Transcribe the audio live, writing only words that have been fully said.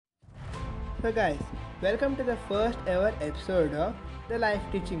So guys, welcome to the first ever episode of the Life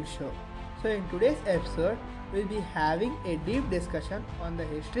Teaching Show. So in today's episode, we'll be having a deep discussion on the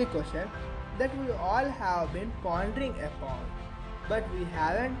history question that we all have been pondering upon, but we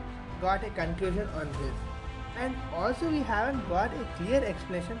haven't got a conclusion on this. And also we haven't got a clear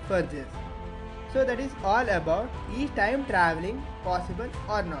explanation for this. So that is all about, is time traveling possible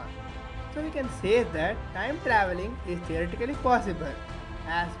or not? So we can say that time traveling is theoretically possible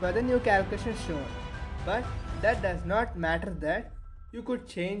as per the new calculation shown, but that does not matter that you could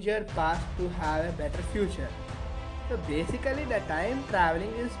change your past to have a better future. So basically the time traveling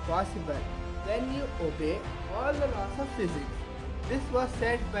is possible when you obey all the laws of physics. This was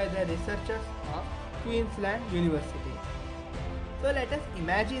said by the researchers of Queensland University. So let us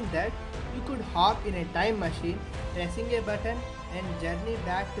imagine that you could hop in a time machine, pressing a button and journey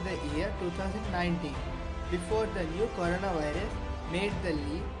back to the year 2019 before the new coronavirus made the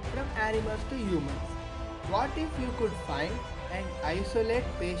leap from animals to humans. What if you could find and isolate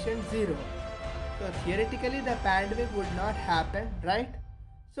patient 0? So theoretically the pandemic would not happen, right?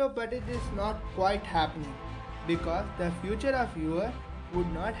 So but it is not quite happening because the future of you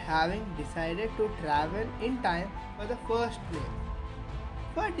would not having decided to travel in time for the first place.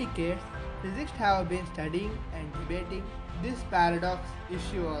 For decades, physicists have been studying and debating this paradox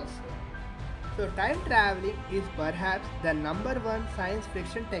issue also. So time traveling is perhaps the number one science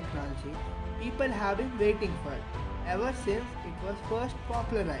fiction technology people have been waiting for ever since it was first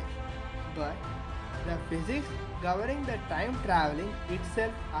popularized. But the physics governing the time traveling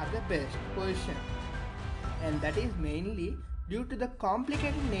itself are the best position, and that is mainly due to the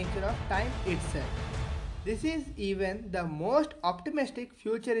complicated nature of time itself. This is even the most optimistic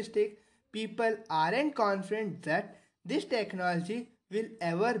futuristic people aren't confident that this technology will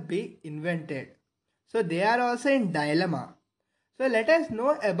ever be invented. So they are also in dilemma. So let us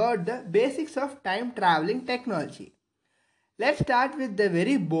know about the basics of time traveling technology. Let's start with the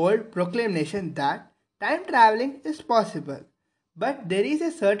very bold proclamation that time traveling is possible. But there is a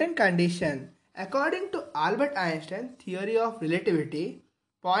certain condition. According to Albert Einstein's theory of relativity,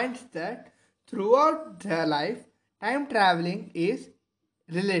 points that throughout the life, time traveling is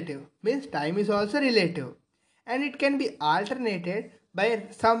relative. Means time is also relative. And it can be alternated by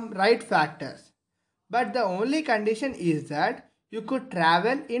some right factors. But the only condition is that you could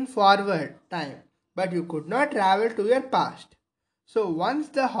travel in forward time, but you could not travel to your past. So once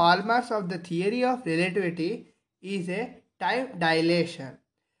the hallmarks of the theory of relativity is a time dilation.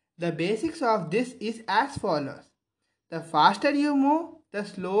 The basics of this is as follows. The faster you move, the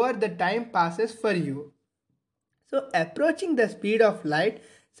slower the time passes for you. So approaching the speed of light,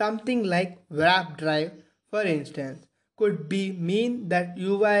 something like warp drive, for instance, could be mean that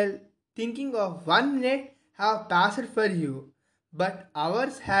you while thinking of 1 minute have passed for you, but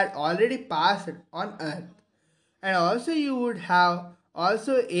hours had already passed on earth. And also you would have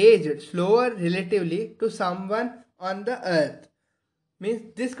also aged slower relatively to someone on the earth.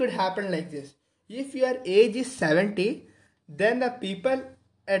 Means this could happen like this. If your age is 70, then the people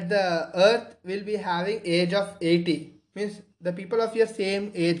at the earth will be having age of 80. Means the people of your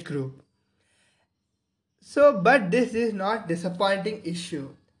same age group. So but this is not disappointing issue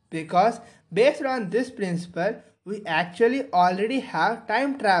because based on this principle we actually already have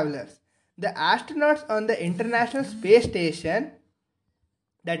time travelers. The astronauts on the International Space Station,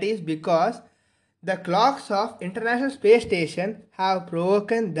 that is because the clocks of International Space Station have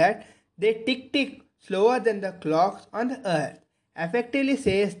proven that they tick slower than the clocks on the Earth. Effectively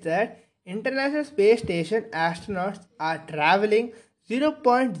says that International Space Station astronauts are traveling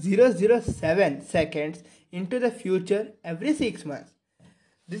 0.007 seconds into the future every 6 months.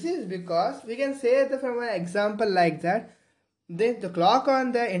 This is because we can say that from an example like that, the clock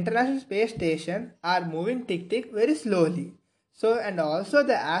on the International Space Station are moving tick very slowly. So and also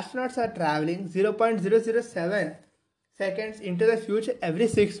the astronauts are traveling 0.007 seconds into the future every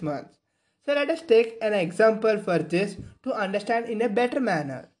 6 months. So let us take an example for this to understand in a better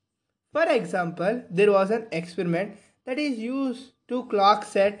manner. For example, there was an experiment that is used two clocks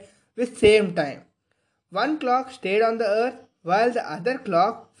set with same time. One clock stayed on the earth while the other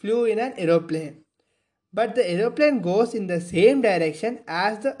clock flew in an aeroplane. But the aeroplane goes in the same direction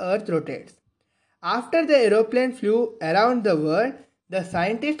as the earth rotates. After the aeroplane flew around the world, the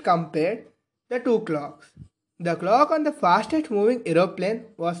scientists compared the two clocks. The clock on the fastest moving aeroplane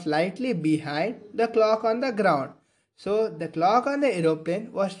was slightly behind the clock on the ground. So the clock on the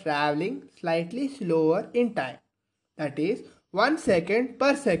aeroplane was traveling slightly slower in time. That is 1 second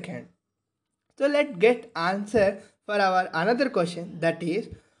per second. So let's get answer for our another question, that is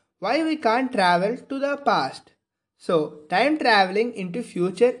why we can't travel to the past. So, time traveling into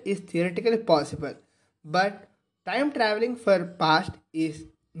future is theoretically possible, but time traveling for past is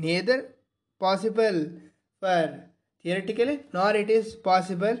neither possible for theoretically nor it is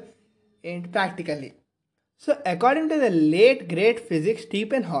possible in practically. So, according to the late great physics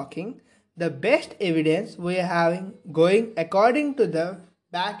Stephen Hawking, the best evidence we are having going according to the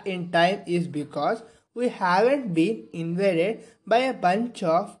back in time is because we haven't been invaded by a bunch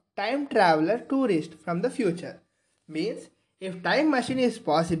of time traveler tourists from the future. Means if time machine is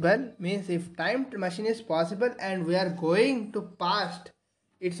possible, and we are going to past,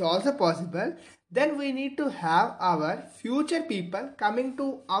 it's also possible, then we need to have our future people coming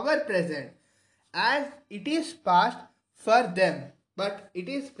to our present, as it is past for them but it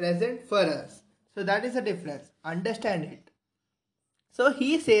is present for us. So that is the difference, understand it. So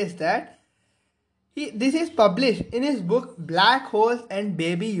he says that this is published in his book Black Holes and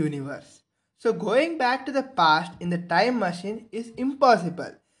Baby Universe. So going back to the past in the time machine is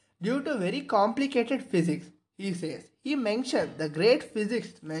impossible due to very complicated physics, he says. He mentioned the great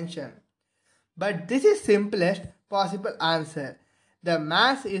physics mentioned. But this is simplest possible answer. The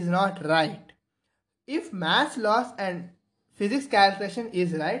math is not right. If math laws and physics calculation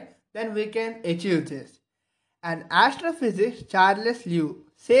is right, then we can achieve this. And astrophysicist Charles Liu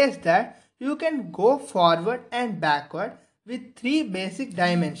says that you can go forward and backward with three basic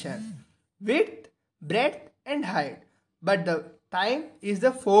dimensions: width, breadth, and height. But the time is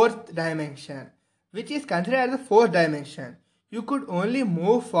the fourth dimension, which is considered as the fourth dimension. You could only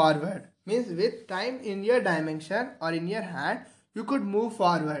move forward. Means with time in your dimension or in your hand, you could move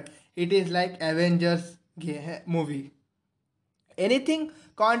forward. It is like Avengers movie. Anything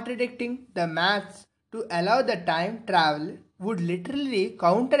contradicting the maths to allow the time travel would literally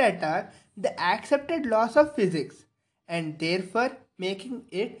counterattack the accepted laws of physics and therefore making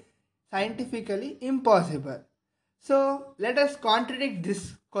it scientifically impossible. So let us contradict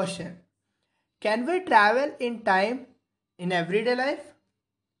this question. Can we travel in time in everyday life?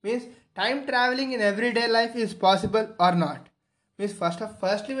 Means time traveling in everyday life is possible or not? Means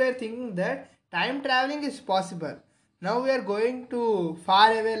firstly we are thinking that time traveling is possible. Now we are going to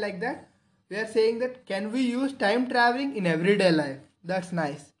far away like that. We are saying that can we use time traveling in everyday life? That's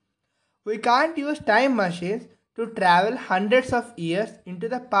nice. We can't use time machines to travel hundreds of years into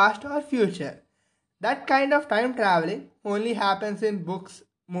the past or future. That kind of time traveling only happens in books,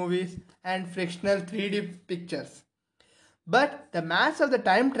 movies, and fictional 3D pictures. But the mass of the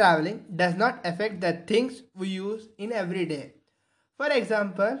time traveling does not affect the things we use in every day. For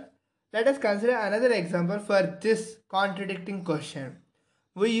example, let us consider another example for this contradicting question.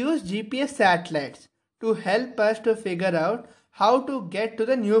 We use GPS satellites to help us to figure out how to get to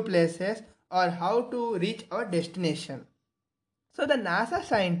the new places or how to reach our destination. So the NASA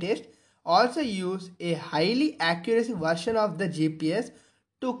scientists also use a highly accurate version of the GPS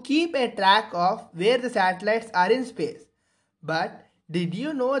to keep a track of where the satellites are in space. But did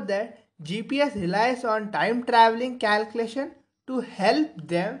you know that GPS relies on time traveling calculation to help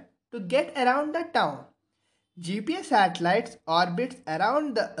them to get around the town? GPS satellites orbits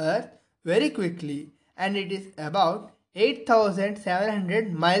around the Earth very quickly, and it is about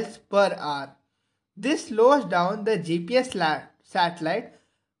 8,700 miles per hour. This slows down the GPS satellite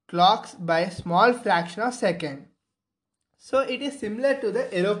clocks by a small fraction of a second. So it is similar to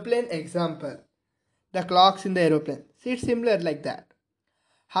the aeroplane example. The clocks in the aeroplane. See, it's similar like that.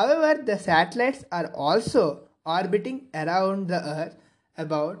 However, the satellites are also orbiting around the Earth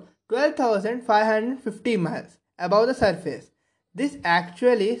about 12,550 miles above the surface. This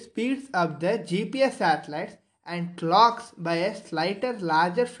actually speeds up the GPS satellites and clocks by a slightly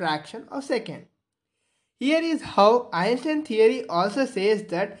larger fraction of a second. Here is how Einstein theory also says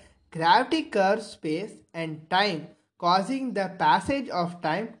that gravity curves space and time, causing the passage of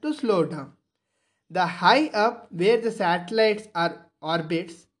time to slow down. The high up where the satellites are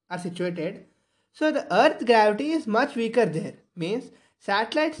orbits are situated, so the Earth's gravity is much weaker there. Means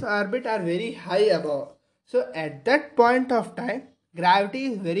satellites orbit are very high above. So at that point of time, gravity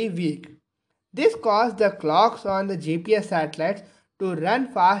is very weak. This caused the clocks on the GPS satellites to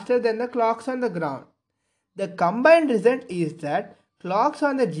run faster than the clocks on the ground. The combined result is that clocks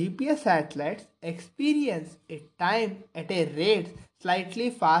on the GPS satellites experience a time at a rate slightly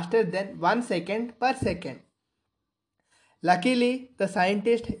faster than 1 second per second. Luckily, the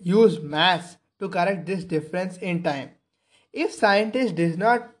scientists used maths to correct this difference in time. If scientists did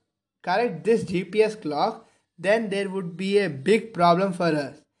not correct this GPS clock, then there would be a big problem for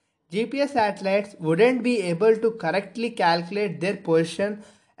us. GPS satellites wouldn't be able to correctly calculate their position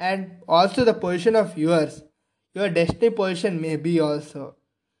and also the position of yours. Your destiny position may be also.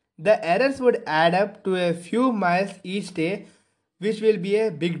 the errors would add up to a few miles each day, which will be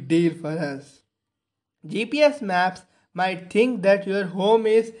a big deal for us. GPS maps might think that your home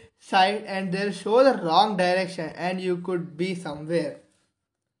is side and they'll show the wrong direction and you could be somewhere.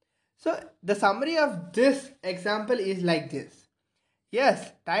 So the summary of this example is like this.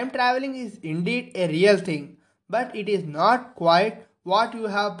 Yes, time traveling is indeed a real thing, but it is not quite what you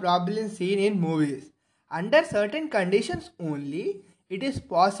have probably seen in movies. Under certain conditions only, it is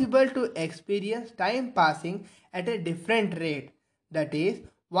possible to experience time passing at a different rate, that is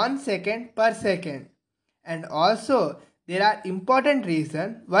 1 second per second. And also, there are important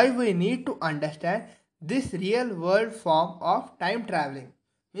reasons why we need to understand this real world form of time traveling.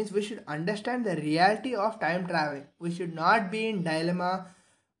 Means we should understand the reality of time traveling. We should not be in dilemma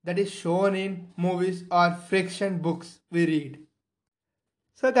that is shown in movies or fiction books we read.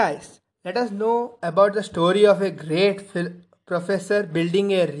 So guys, let us know about the story of a great professor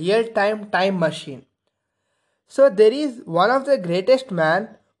building a real-time time machine. So there is one of the greatest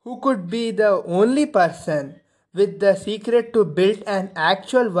man who could be the only person with the secret to build an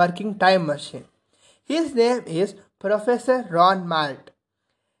actual working time machine. His name is Professor Ron Malt.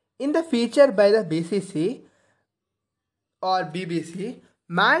 In the feature by the BCC or BBC,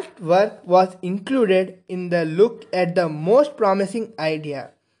 Malt's work was included in the look at the most promising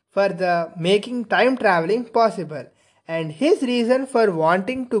idea for the making time traveling possible, and his reason for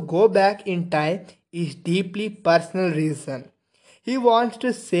wanting to go back in time is deeply personal reason. He wants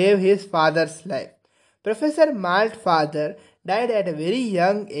to save his father's life. Professor Malt's father died at a very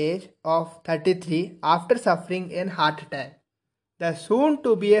young age of 33 after suffering a heart attack. The soon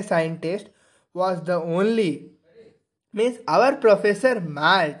to be a scientist was the only means our Professor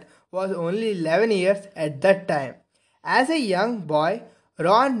Malt was only 11 years at that time. As a young boy,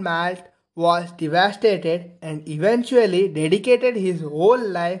 Ron Malt was devastated and eventually dedicated his whole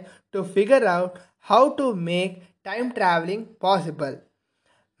life to figure out how to make time traveling possible.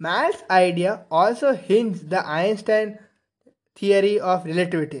 Malt's idea also hinged the Einstein theory of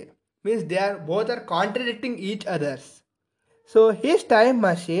relativity, means they are both are contradicting each others. So his time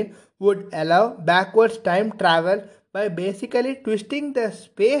machine would allow backwards time travel by basically twisting the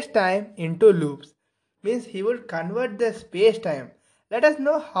space-time into loops. Means he would convert the space-time. Let us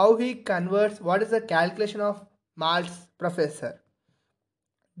know how he converts, what is the calculation of Malt's professor.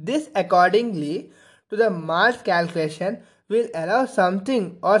 This accordingly to the Malt's calculation will allow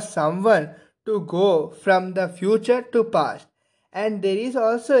something or someone to go from the future to past. And there is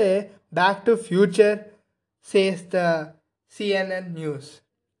also a back to future, says the CNN news.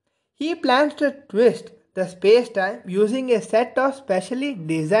 He plans to twist the space-time using a set of specially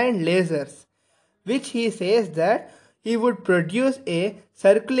designed lasers, which he says that he would produce a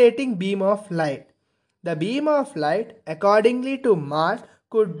circulating beam of light. The beam of light, accordingly to Mars,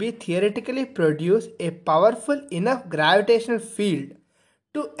 could be theoretically produce a powerful enough gravitational field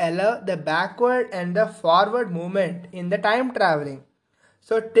to allow the backward and the forward movement in the time traveling.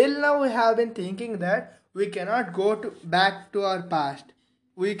 So till now we have been thinking that we cannot go back to our past.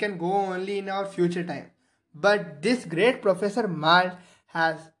 We can go only in our future time. But this great Professor Malt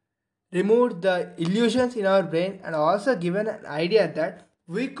has removed the illusions in our brain and also given an idea that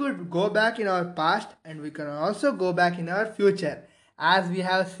we could go back in our past and we can also go back in our future, as we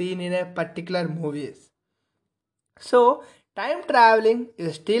have seen in a particular movies. So time traveling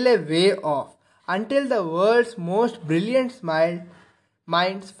is still a way off until the world's most brilliant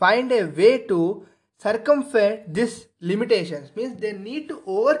minds find a way to circumvent these limitations. Means they need to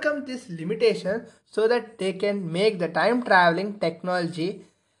overcome this limitation so that they can make the time traveling technology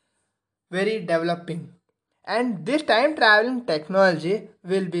very developing. And this time traveling technology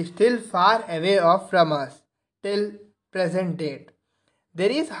will be still far away off from us till present date. There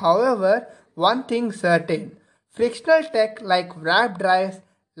is, however, one thing certain. Frictional tech like warp drives,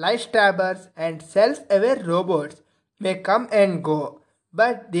 light stabbers and self-aware robots may come and go,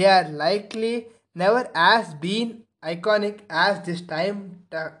 but they are likely never as been iconic as this time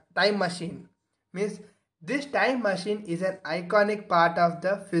machine. Means this time machine is an iconic part of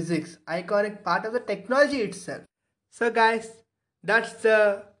the physics, iconic part of the technology itself. So guys, that's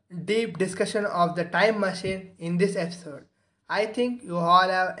the deep discussion of the time machine in this episode. I think you all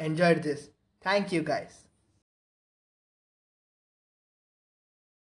have enjoyed this. Thank you guys.